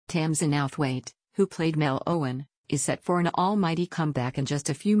Tamzin Outhwaite, who played Mel Owen, is set for an almighty comeback in just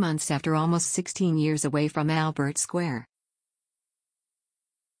a few months after almost 16 years away from Albert Square.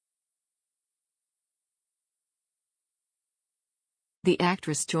 The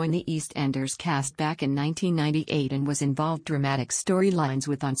actress joined the EastEnders cast back in 1998 and was involved dramatic storylines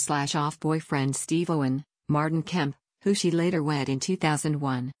with on/off boyfriend Steve Owen, Martin Kemp, who she later wed in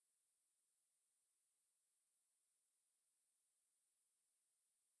 2001.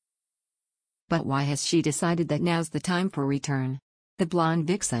 But why has she decided that now's the time for return? The blonde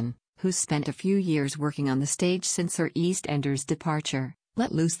vixen, who's spent a few years working on the stage since her EastEnders departure,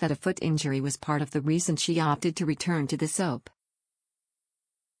 let loose that a foot injury was part of the reason she opted to return to the soap.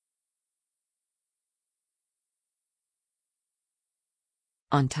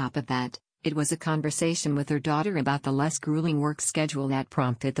 On top of that, it was a conversation with her daughter about the less grueling work schedule that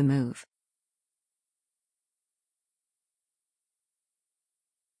prompted the move.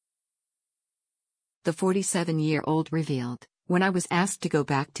 The 47-year-old revealed, "When I was asked to go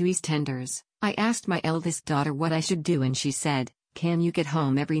back to EastEnders, I asked my eldest daughter what I should do and she said, 'Can you get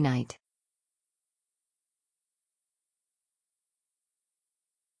home every night?'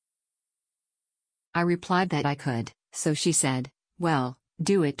 I replied that I could, so she said, 'Well,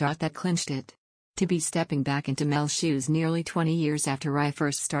 do it.' That clinched it. To be stepping back into Mel's shoes nearly 20 years after I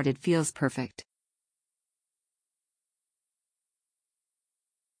first started feels perfect."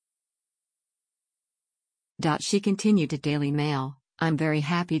 She continued to Daily Mail, "I'm very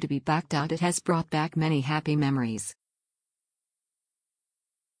happy to be back. It has brought back many happy memories."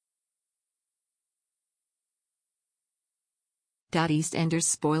 EastEnders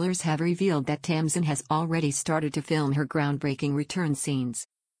spoilers have revealed that Tamzin has already started to film her groundbreaking return scenes.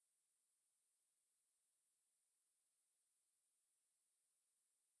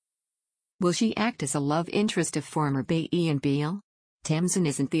 Will she act as a love interest of former Bay Ian Beale? Tamzin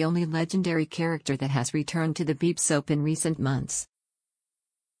isn't the only legendary character that has returned to the Beep soap in recent months.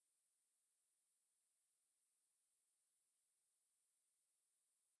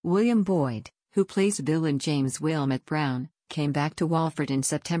 William Boyd, who plays villain James Wilmot Brown, came back to Walford in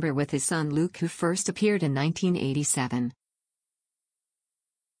September with his son Luke, who first appeared in 1987.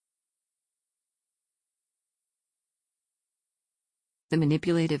 The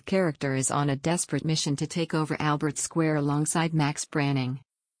manipulative character is on a desperate mission to take over Albert Square alongside Max Branning.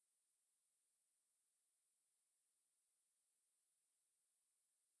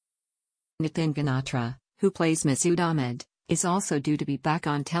 Nitin Ganatra, who plays Masood Ahmed, is also due to be back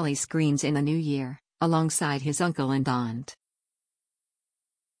on telly screens in the new year, alongside his uncle and aunt.